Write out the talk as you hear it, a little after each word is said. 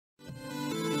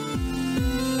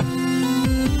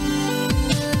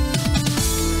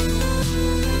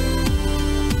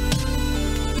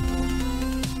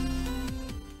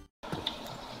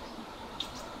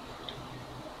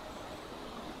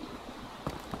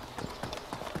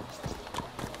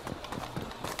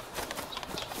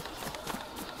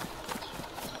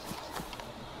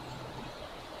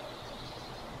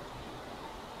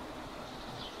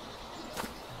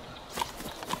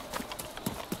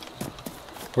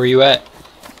Where you at?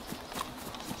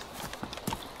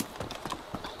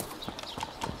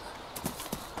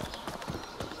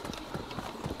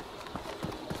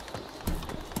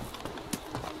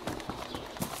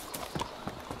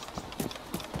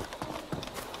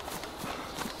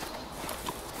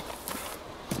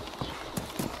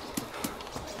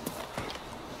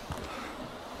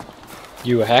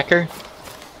 You a hacker?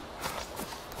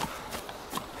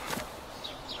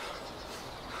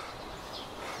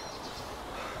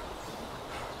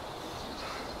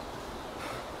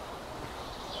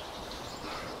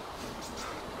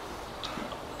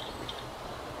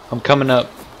 I'm coming up.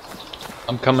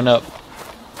 I'm coming up.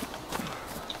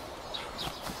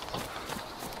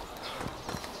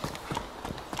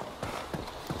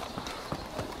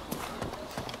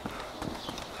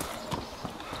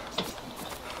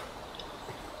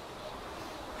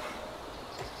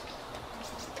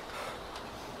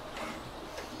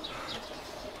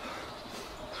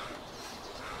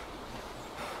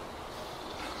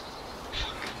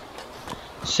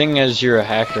 Seeing as you're a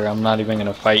hacker, I'm not even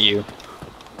gonna fight you.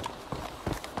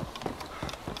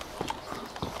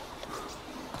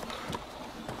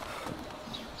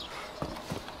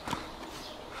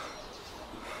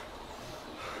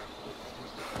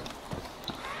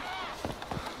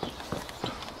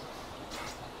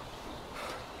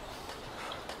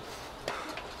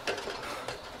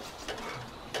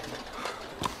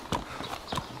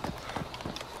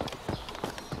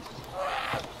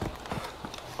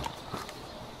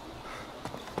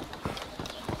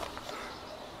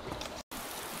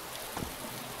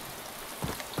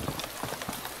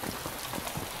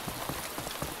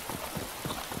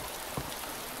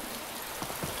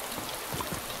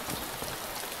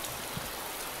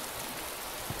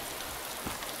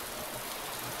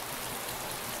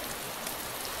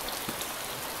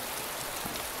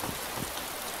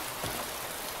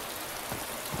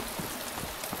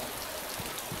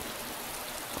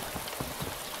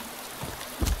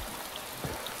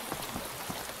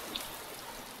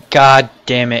 God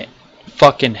damn it.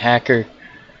 Fucking hacker.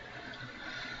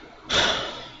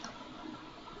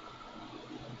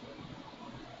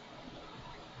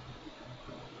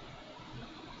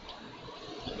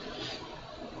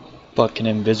 Fucking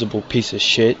invisible piece of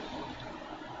shit.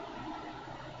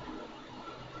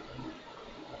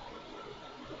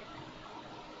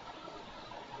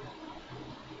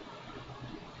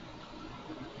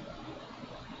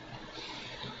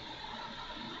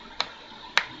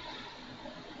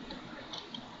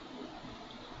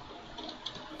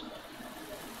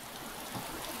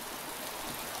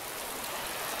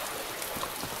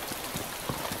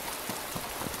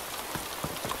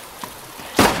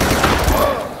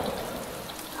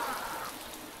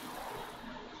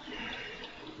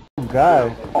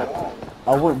 Guy,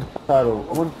 I went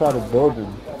inside a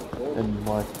building and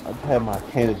like I had my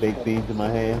can of baked beans in my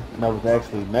hand and I was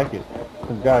actually naked.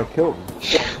 Some guy killed me.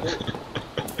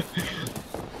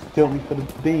 Killed me for the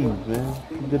beans, man.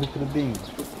 He did it for the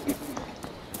beans.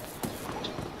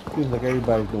 Seems like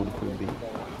everybody's doing it for the beans.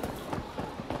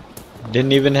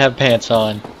 Didn't even have pants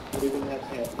on.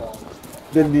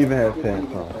 Didn't even have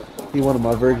pants on. He wanted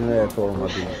my virgin asshole on my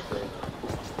beans.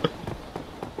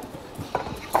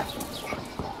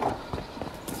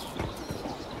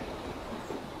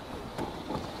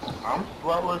 I'm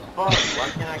slow as fuck. Why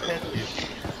can't I catch you?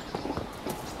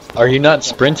 Are you not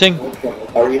sprinting?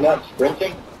 Are you not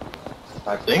sprinting?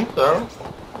 I think so.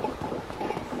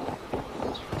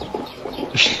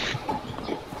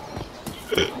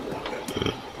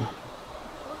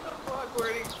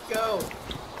 Where'd he go?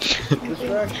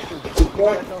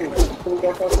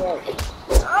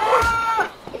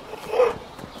 Ah!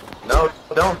 No,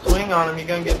 don't swing on him. You're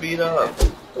gonna get beat up.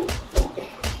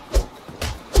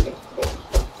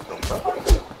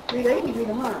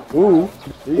 Ooh,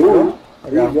 there you go. I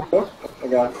got it. I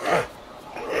got it.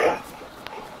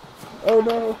 Oh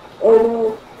no. Oh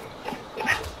no.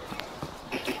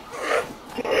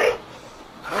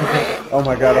 Oh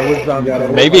my god, I was on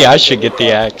that. Maybe I should get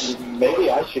the axe. Maybe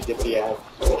I should get the axe.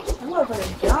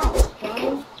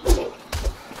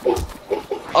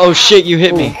 Oh shit, you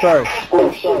hit me. Sorry.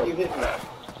 Oh shit, you hit me.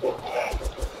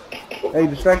 Hey,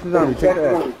 distractions on me. Check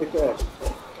that.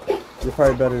 You're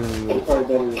probably better than me.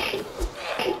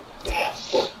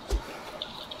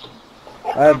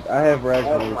 I have rags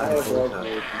on me.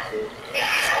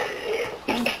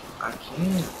 I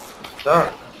can't.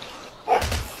 Stuck.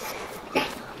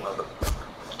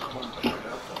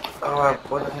 Oh,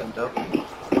 what the hell, W?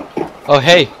 Oh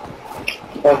hey.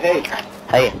 Oh, hey.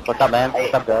 Hey, what's up, man?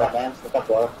 What's up, girl? What's up,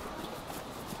 girl?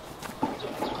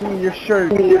 Give me your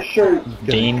shirt.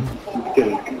 Dean.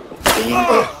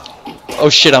 Oh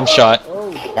shit, I'm shot.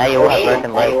 Oh. Now you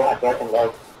have broken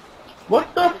legs.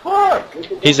 What the fuck?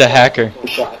 He's a hacker.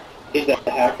 He's a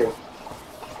hacker.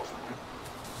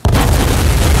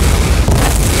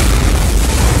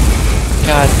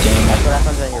 God damn That's it. what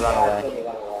happens when you run away.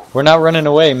 We're not running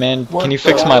away, man. Can you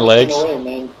fix my legs?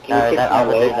 No, that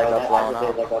other dude that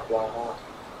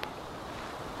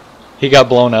got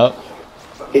blown up.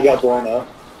 He got blown up.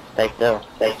 Stay still.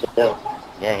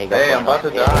 Yeah, he got Hey, I'm blown about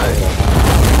up. to die.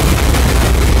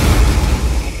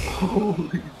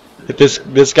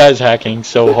 This guy's hacking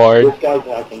so hard.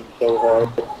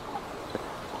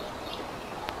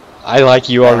 I like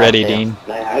you already, Dean.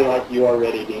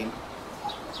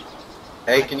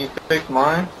 Hey, can you fix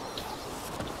mine?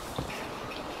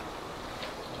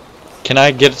 Can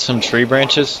I get some tree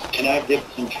branches? I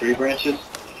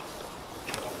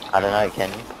don't know, can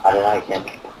you?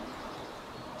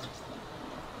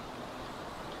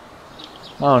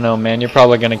 Oh no, man. You're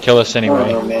probably gonna kill us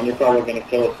anyway.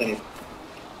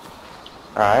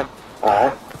 Alright.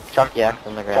 Chuck the axe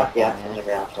on the ground.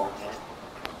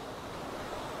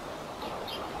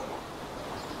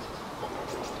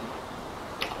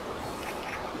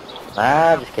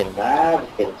 Ah, just kidding.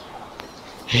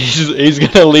 He's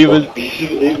gonna leave us.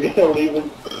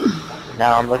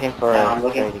 Now I'm looking for a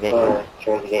tree to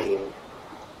get you.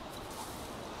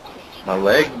 My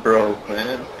leg broke,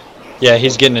 man. Yeah,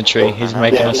 he's getting a tree. He's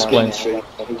making us splints. Do you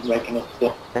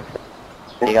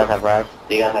guys have rods?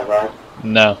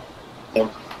 No.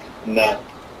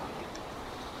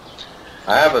 I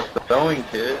have a sewing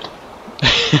kit.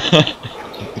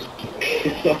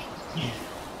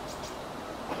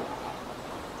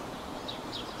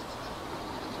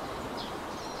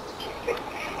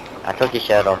 I took your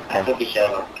shirt off, Ken.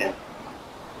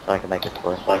 So I can make it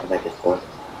sport.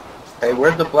 Hey,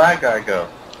 where'd the black guy go?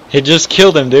 He just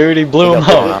killed him, dude. He blew him up.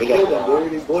 How's he doing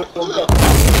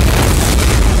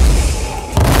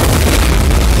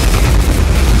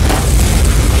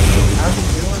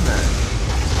that?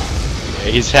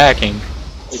 He's hacking.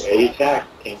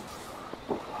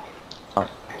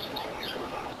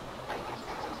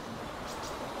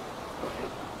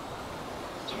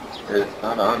 It's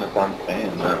not on if I'm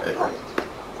saying that.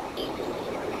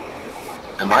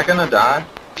 Am I gonna die?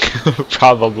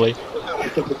 Probably. Who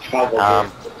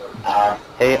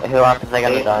else is they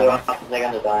gonna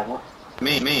die?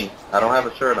 Me. I don't have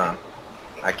a shirt on.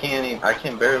 I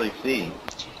can barely see.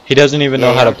 He doesn't even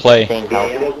know how to play.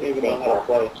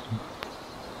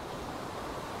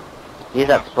 Use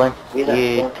that splint.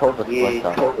 You told the splint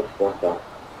though.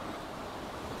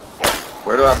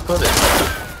 Where do I put it?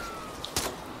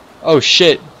 Oh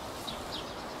shit.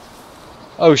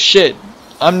 Oh shit.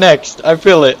 I'm next. I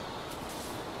feel it.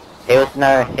 He was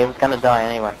gonna die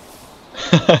anyway.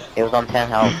 He was on 10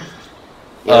 health.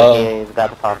 He was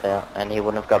about to pass out, and he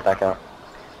wouldn't have got back up.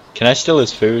 Can I steal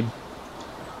his food?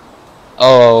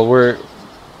 Oh, we're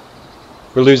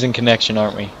losing connection,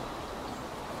 aren't we?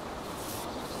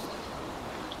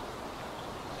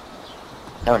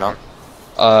 No, we're not.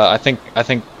 I think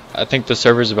the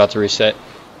server's about to reset.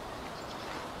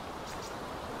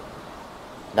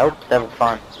 Nope, that was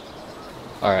fine.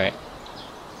 All right.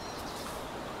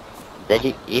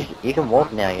 Did you can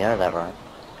walk now, you know that, right?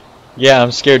 Yeah,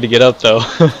 I'm scared to get up though.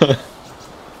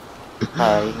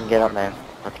 Oh, you can get up, man.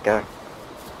 Let's go.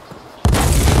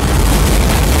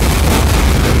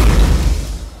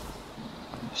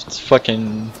 It's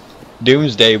fucking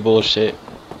doomsday bullshit.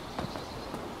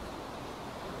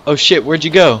 Oh shit, where'd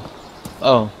you go?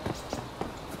 Oh.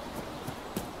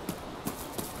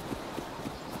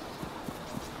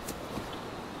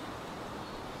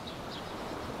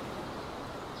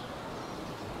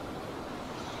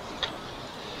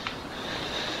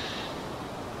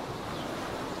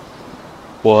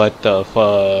 What the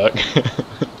fuck?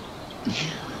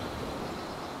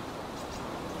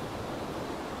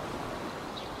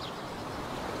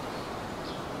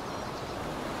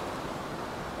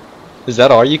 Is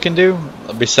that all you can do?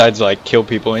 Besides like kill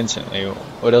people instantly,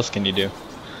 what else can you do?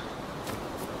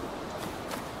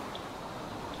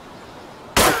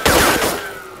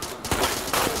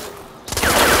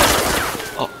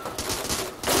 Oh,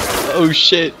 oh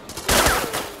shit.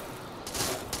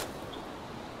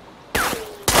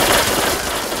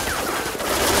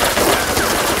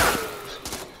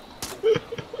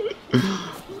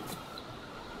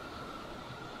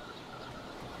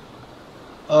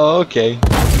 Oh, okay.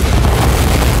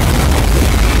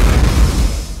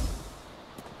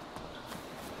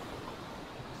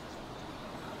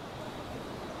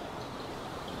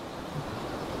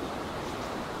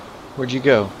 Where'd you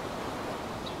go?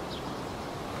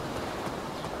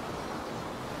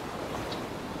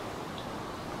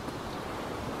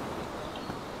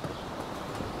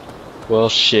 Well,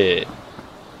 shit.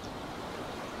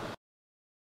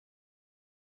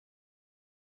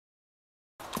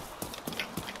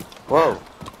 Whoa.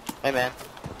 Hey, man.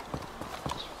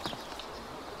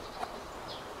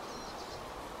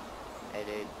 Hey,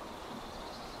 dude.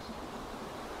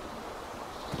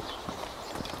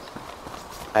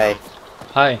 Hey.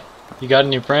 Hi. You got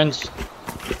any friends?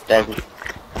 There's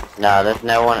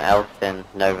no one else in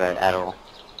Nova at all.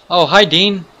 Oh, hi,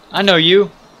 Dean. I know you.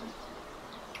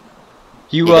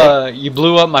 You you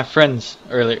blew up my friends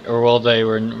earlier, or well, they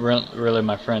were really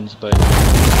my friends, but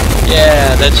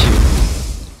yeah, that's you.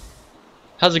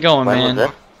 How's it going, When man?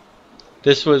 was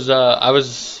This was I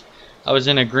was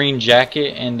in a green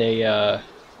jacket and a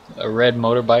red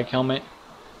motorbike helmet.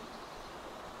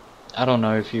 I don't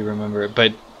know if you remember it,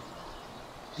 but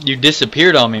you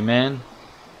disappeared on me, man.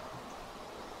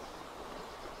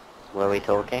 Were we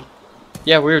talking?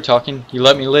 Yeah, we were talking. You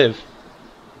let me live.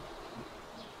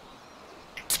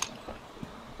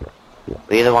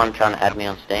 Were you the one trying to add me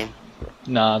on Steam?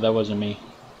 Nah, that wasn't me.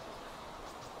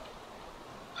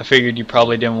 I figured you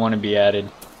probably didn't want to be added.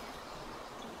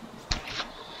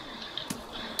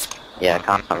 Yeah, I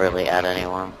can't really add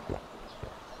anyone.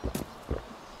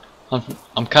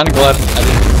 I'm kind of glad I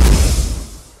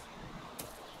didn't.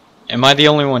 Am I the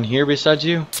only one here besides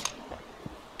you?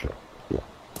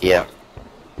 Yeah.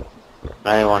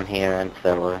 Only one here and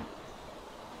Silver.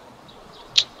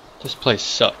 This place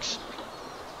sucks.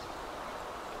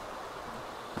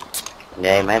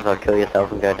 Yeah, you may as well kill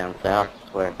yourself and go down south.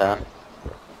 That's where it's at.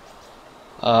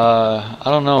 I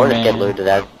don't know, Or just get man. looted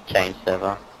as change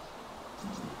server.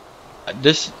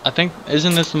 This, I think,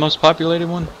 isn't this the most populated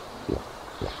one?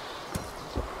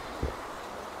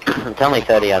 It's only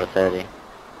 30 out of 30.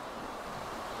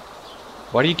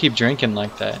 Why do you keep drinking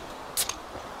like that?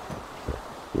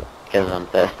 Because I'm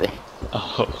thirsty.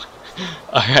 Oh,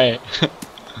 alright. Do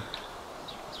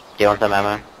you want some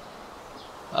ammo?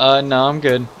 No, I'm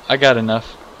good. I got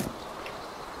enough.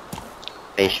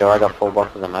 Are you sure? I got 4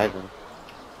 boxes of Mosin.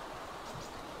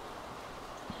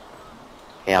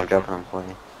 Yeah, I'm dropping them for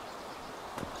you.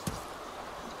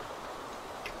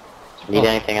 Need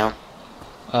anything else?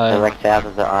 There's like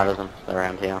thousands of artisans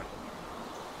around here.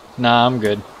 Nah, I'm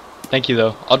good. Thank you,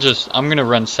 though. I'm gonna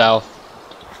run south.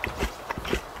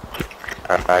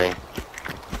 Alrighty.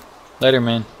 Later,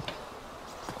 man.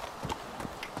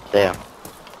 See ya.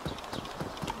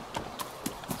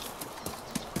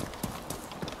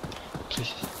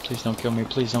 Please don't kill me.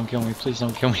 Please don't kill me. Please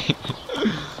don't kill me.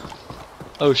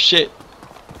 Oh, shit.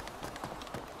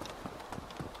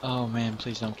 Oh, man,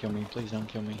 please don't kill me. Please don't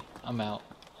kill me. I'm out.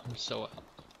 I'm so out.